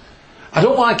I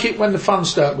don't like it when the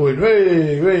fans start going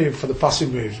 "Way" for the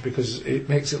passing moves, because it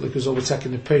makes it look as though we're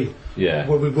taking a pee. Yeah.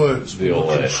 Where we weren't. We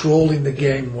were controlling the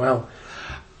game well.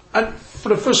 And for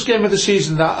the first game of the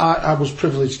season that I was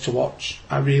privileged to watch,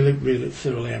 I really, really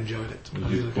thoroughly enjoyed it. Did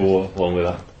you go along with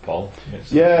that, Paul?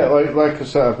 Yeah, like I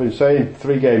said, I've been saying,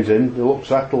 3 games in, they look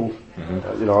settled.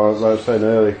 You know, as I was saying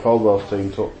earlier, Caldwell's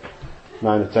team took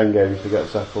 9 or 10 games to get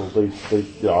settled. You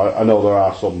know, I know there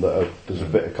are some that there's a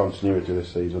bit of continuity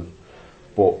this season,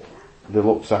 but they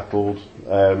look settled.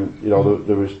 You know,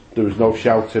 there was no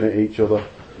shouting at each other.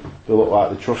 They look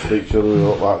like they trust each other. They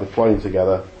look like they're playing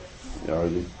together. You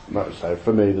know, like I say,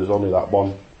 for me, there's only that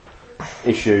one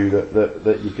issue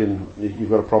that you've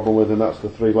got a problem with, and that's the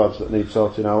 3 lads that need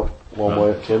sorting out one way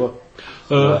or the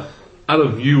other.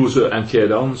 Adam, you was at MK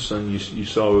Dons and you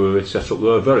saw how we set up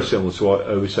there, very similar to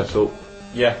how we set up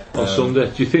on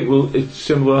Sunday. Do you think it's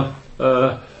similar,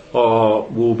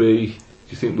 or do you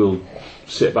think we'll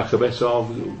sit back a bit? Or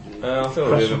I think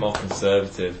we'll be a bit more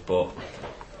conservative, but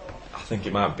I think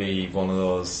it might be one of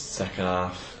those second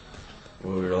half.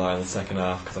 We'll rely on the second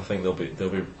half, because I think they'll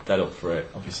be dead up for it.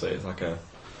 Obviously, it's like a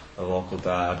local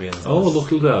derby. And a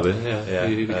local derby, yeah.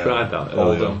 You cried that.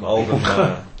 Oldham.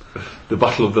 The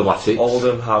Battle of the Latics.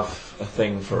 Oldham have a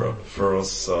thing for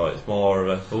us, so it's more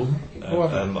of a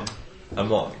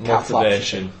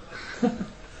motivation.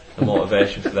 A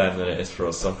motivation for them than it is for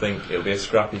us. So I think it'll be a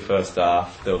scrappy first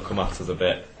half. They'll come at us a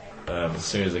bit as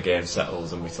soon as the game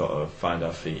settles and we sort of find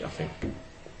our feet. I think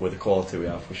with the quality we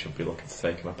have, we should be looking to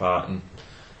take them apart, and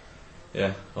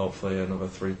hopefully another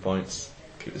 3 points,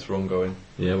 keep this run going.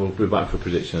 Yeah, we'll be back for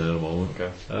prediction in a moment.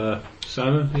 Okay.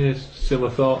 Simon,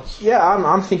 similar thoughts? Yeah,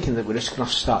 I'm thinking that we're just going to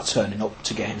have to start turning up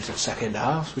to games in the second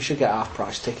half. We should get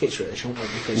half-price tickets, really, shouldn't we?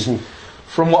 Because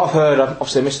from what I've heard,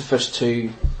 obviously I missed the first 2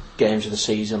 games of the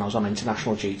season. I was on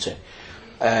international duty.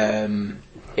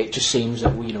 It just seems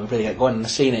that we really get going, and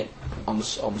I've seen it on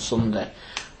Sunday.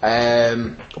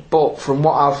 But from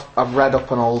what I've read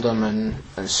up on Oldham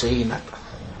and seen,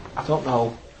 I don't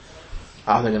know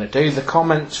how they're going to do. The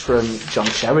comments from John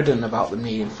Sheridan about them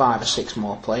needing 5 or 6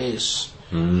 more players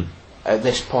at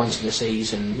this point in the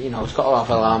season, it's got to have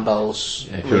alarm bells.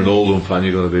 Yeah, if you're an Oldham fan,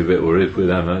 you're going to be a bit worried with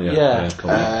them, aren't you? Yeah.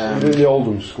 In the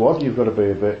Oldham squad, you've got to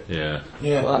be a bit. Yeah,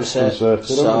 well, that's it.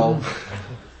 So,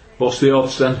 what's the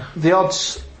odds then? The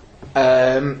odds,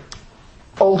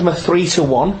 Oldham are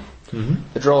 3-1.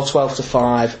 The draw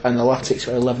 12-5, and the Latics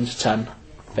are 11-10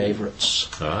 favourites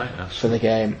for the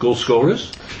game. Goal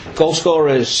scorers? Goal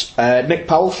scorers: Nick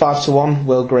Powell 5-1,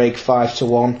 Will Grigg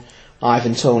 5-1,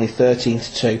 Ivan Toney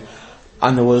 13-2,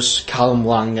 and there was Callum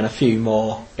Lang and a few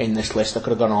more in this list. I could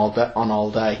have gone on all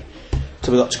day.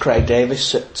 So we got to Craig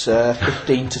Davis at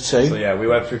 15-2. So yeah, we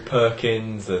went through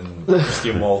Perkins and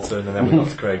Christian Walton, and then we got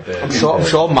to Craig Davis. I'm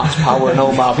sure Matt Power and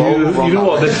Omar Vogel. You know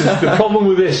what? This is the problem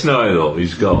with this now, though.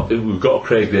 We've got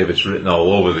Craig Davis written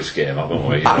all over this game, haven't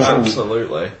we?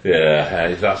 Absolutely.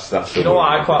 Yeah, that's. You know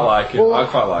what? I quite like him. I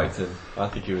quite liked him. I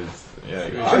think he was.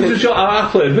 I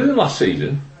played with him last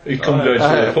season. He come down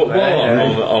to the football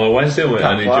on a Wednesday,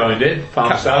 and he joined in.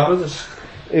 Farm staff with us.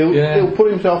 He'll put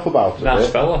himself about a nice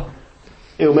bit. fella.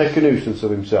 He'll make a nuisance of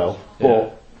himself,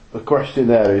 but the question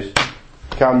there is,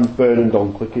 can Vernon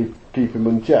Dunkley keep him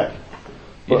in check?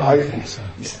 But I think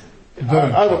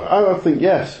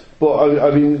yes. But I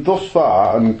mean, thus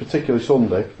far, and particularly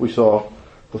Sunday, we saw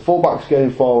the fullbacks getting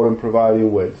forward and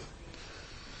providing width.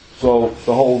 So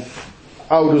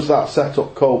how does that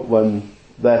setup cope when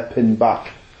they're pinned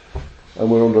back and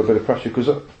we're under a bit of pressure? Because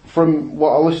from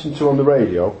what I listened to on the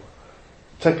radio,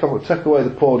 take away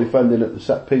the poor defending at the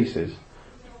set pieces.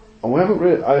 And we haven't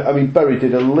really. I mean, Bury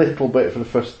did a little bit for the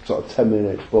first sort of 10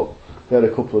 minutes, but they had a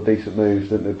couple of decent moves,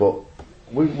 didn't they? But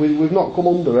we've not come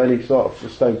under any sort of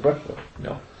sustained pressure.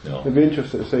 No. It'd be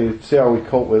interesting to see how we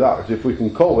cope with that. Because if we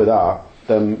can cope with that,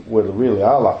 then we really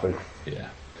are laughing. Yeah.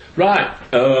 Right,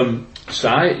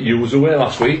 Si, you was away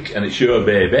last week, and it's your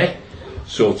baby.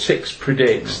 So Tix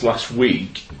Predicts last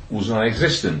week was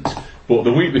non-existent, but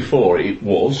the week before it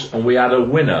was, and we had a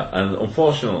winner. And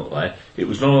unfortunately, it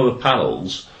was none of the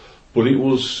panels, but it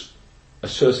was a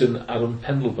certain Adam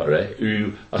Pendlebury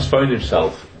who has found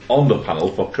himself on the panel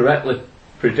for correctly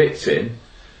predicting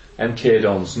MK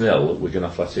Dons 0, Wigan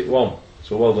Athletic 1.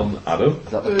 So well done, Adam.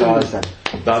 Is that the prize then?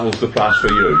 That was the prize for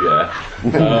you,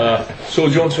 yeah. So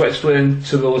do you want to explain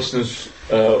to the listeners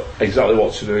exactly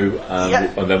what to do,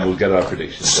 and then we'll get our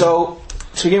predictions. So,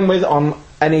 to begin with, on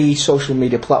any social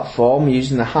media platform,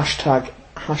 using the hashtag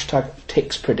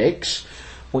TixPredicts,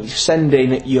 you send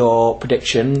in your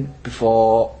prediction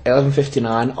before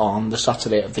 11:59 on the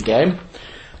Saturday of the game,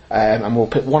 and we'll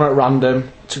pick one at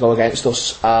random to go against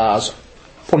us as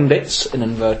pundits, in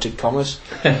inverted commas,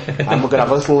 and we're going to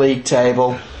have a little league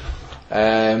table.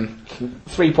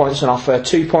 3 points on offer,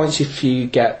 2 points if you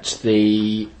get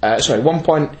 1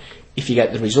 point if you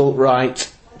get the result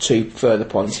right, 2 further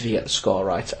points if you get the score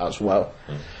right as well.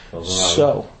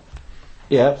 So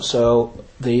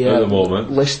the at the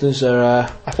moment, listeners are.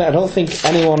 I don't think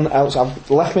anyone else. I've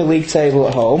left my league table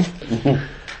at home,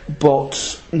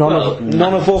 but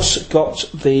none of us got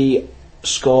the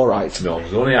score right. No, it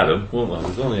was only Adam, wasn't there? It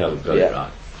was only Adam got it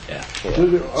right. Yeah.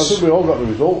 I think we all got the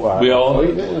result right. We all,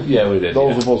 didn't we? yeah, we did.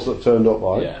 Those of us that turned up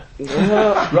right.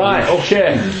 Yeah. Right.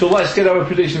 Okay. So let's get our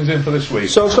predictions in for this week.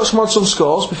 So we've got some odds on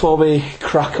scores before we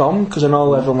crack on, because I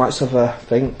know everyone likes to have a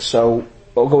think. So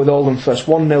we'll go with all of them first.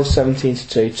 1-0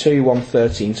 17-2, 2-1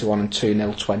 13-1, and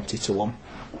 2-0 20-1.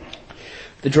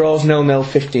 The draws 0-0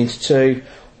 15-2,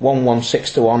 1-1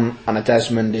 6-1, and a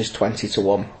Desmond is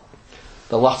 20-1.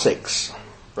 The Latics,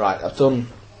 right? I've done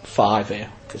 5 here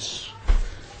because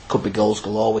could be goals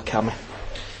galore with Cammy.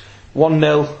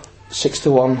 1-0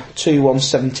 6-1, 2-1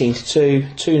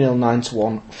 17-2, 2-0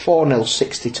 9-1, 4-0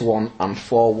 60-1, and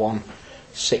 4-1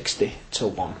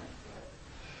 60-1.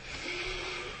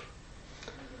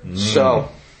 So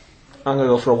I'm going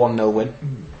to go for a 1-0 win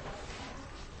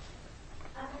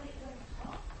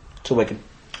to Wigan.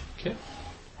 Okay.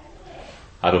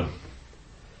 Adam,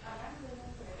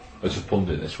 as a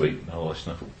pundit this week, no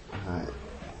listener. Right.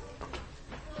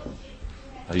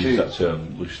 I use that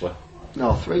term loosely.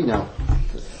 No, 3-0.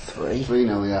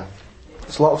 3-0, yeah.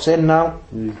 It's locked in now.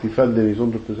 He's defending his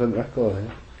 100% record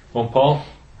here. One, Paul.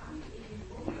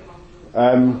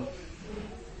 I'm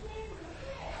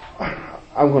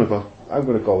going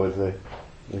to go with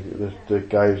the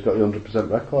guy who's got the 100%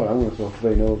 record. I'm going to go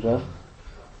 3-0 as well.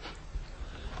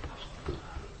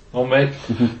 On mate.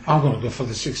 I'm going to go for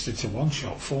the 60-1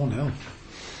 shot, 4-0.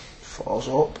 Falls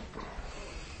up.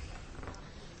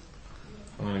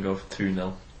 I'm going to go for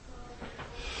 2-0.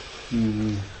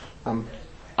 I'm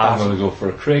going to go for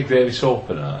a Craig Davis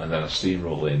opener and then a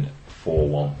steamrolling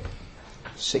 4-1.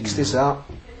 60's that.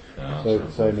 Yeah, So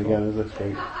same again as this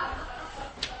week.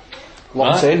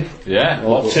 Locked in. Yeah,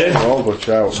 locked in. All good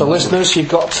shout. So listeners, you've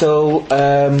got till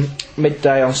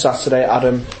midday on Saturday.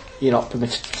 Adam, you're not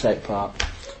permitted to take part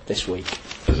this week.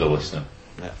 As a listener.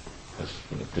 Yeah.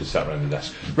 Been sat around the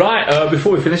desk. Right,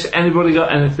 before we finish, anybody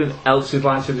got anything else you'd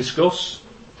like to discuss?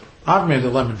 I've made a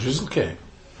lemon drizzle cake.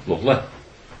 Lovely.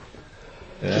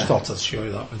 Yeah. Just thought I'd show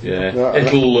you that with you. Yeah.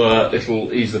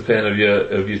 It'll ease the pain of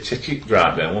your ticket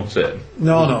drive then, won't it?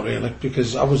 No, not really,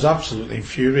 because I was absolutely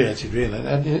infuriated, really.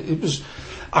 And it was.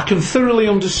 I can thoroughly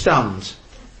understand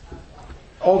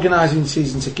organising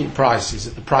season ticket prices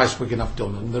at the price we're going to have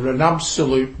done, and they're an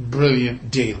absolute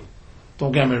brilliant deal.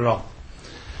 Don't get me wrong.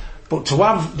 But to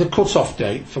have the cut-off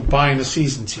date for buying a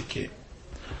season ticket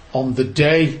on the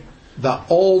day that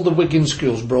all the Wigan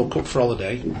schools broke up for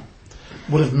holiday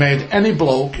would have made any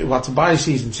bloke who had to buy a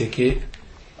season ticket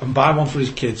and buy one for his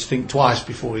kids think twice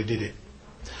before he did it.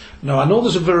 Now, I know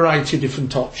there's a variety of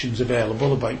different options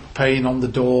available about paying on the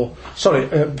door,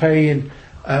 paying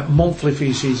monthly for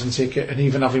your season ticket and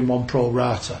even having one pro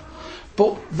rata.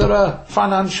 But there are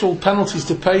financial penalties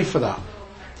to pay for that.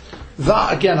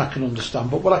 That, again, I can understand.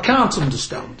 But what I can't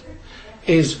understand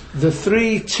is the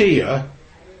 3-tier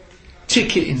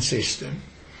ticketing system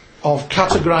of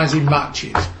categorising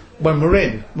matches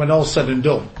when all's said and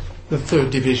done, the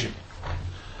 3rd division.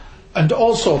 And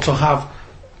also to have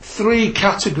 3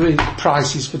 category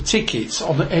prices for tickets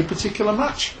on a particular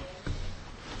match.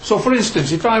 So, for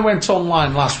instance, if I went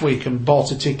online last week and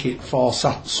bought a ticket for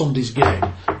Sunday's game,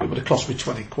 it would have cost me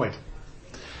 20 quid.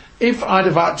 If I'd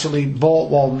have actually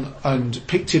bought one and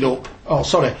picked it up,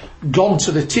 gone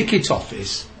to the ticket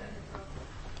office,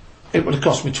 it would have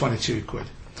cost me 22 quid.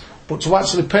 But to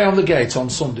actually pay on the gate on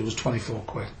Sunday was 24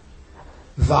 quid.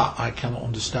 That I cannot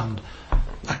understand.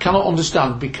 I cannot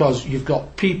understand, because you've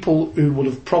got people who would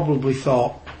have probably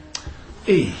thought,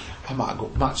 I might have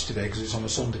got match today because it's on a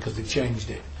Sunday because they changed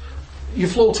it. You're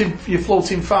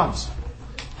floating fans.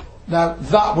 Now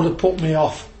that would have put me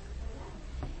off.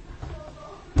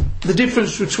 The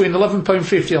difference between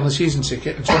 £11.50 on the season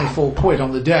ticket and £24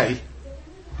 on the day,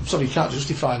 I'm sorry, you can't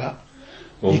justify that.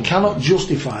 Well, you cannot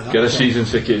justify that. Get a season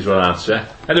ticket is what I'd say.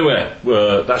 Anyway,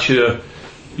 that's your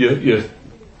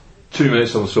 2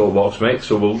 minutes on the soapbox, mate.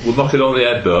 So we'll knock it on the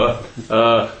head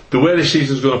there. The way this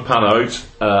season's going to pan out,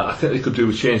 I think they could do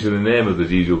with changing the name of the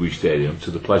DW Stadium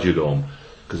to the Pleasure Dome,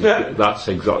 because that's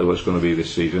exactly what it's going to be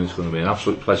this season. It's going to be an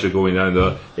absolute pleasure going down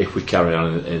there if we carry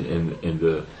on in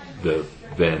the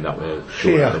vein that we're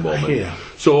doing at the moment.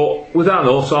 So with that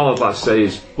note, all I'd like to say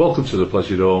is welcome to the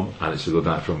Pleasure Dome, and it's a good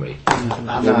night from me.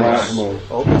 Nice.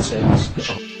 Open sales.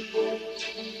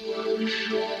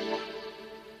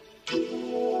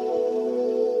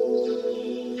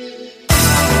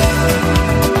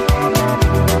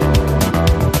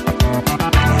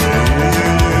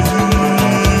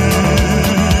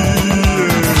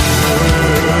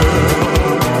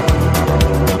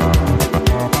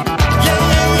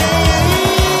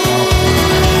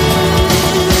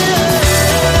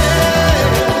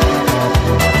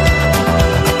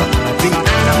 The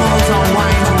animals are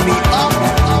winding me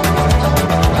up.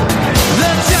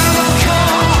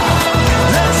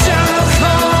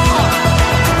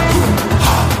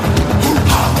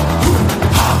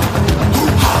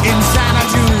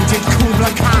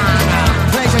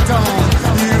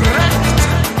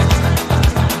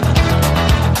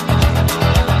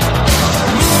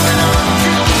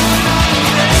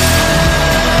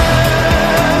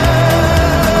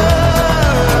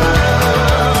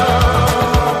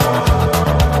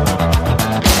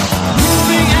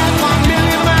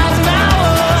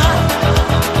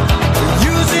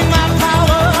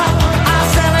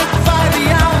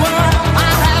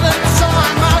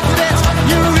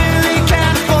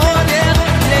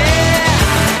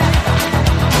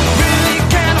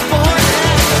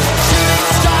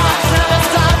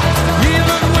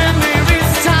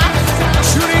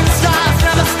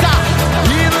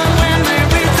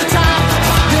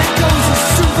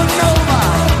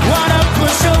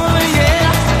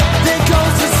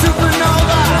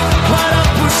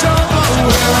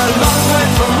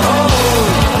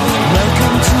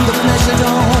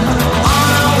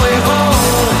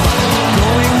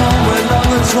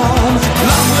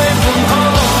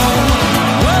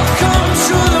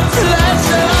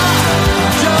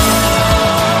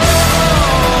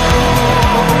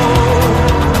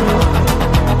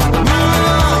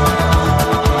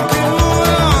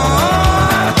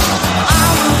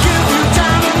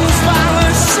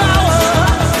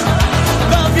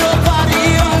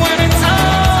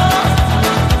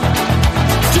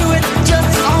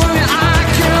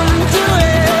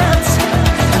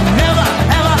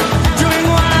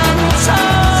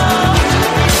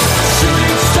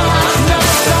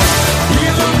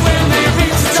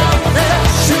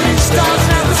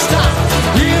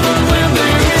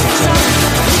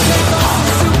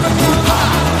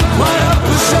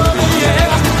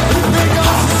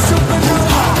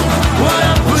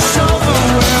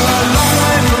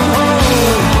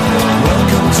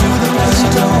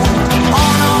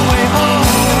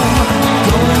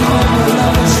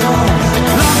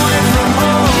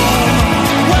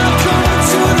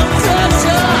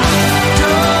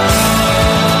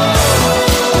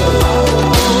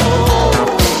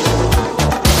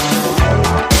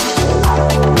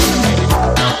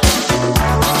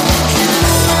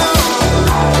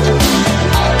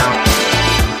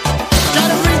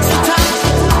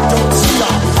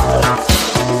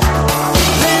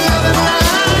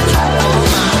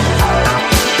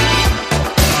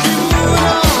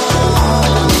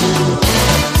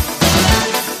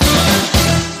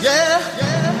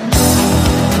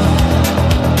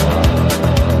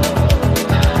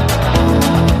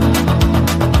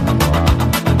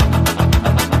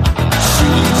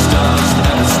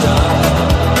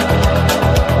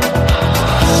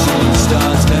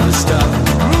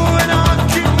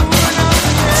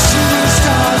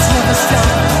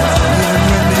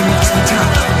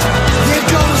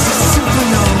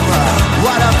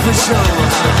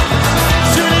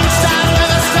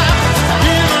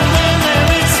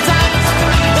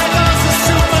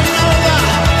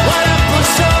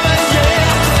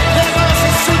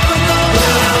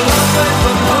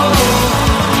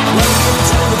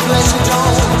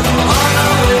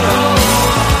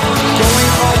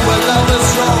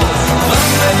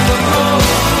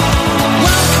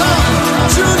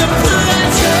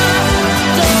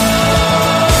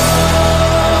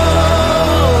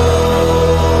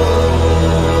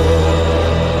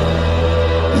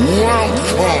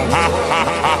 doubtful.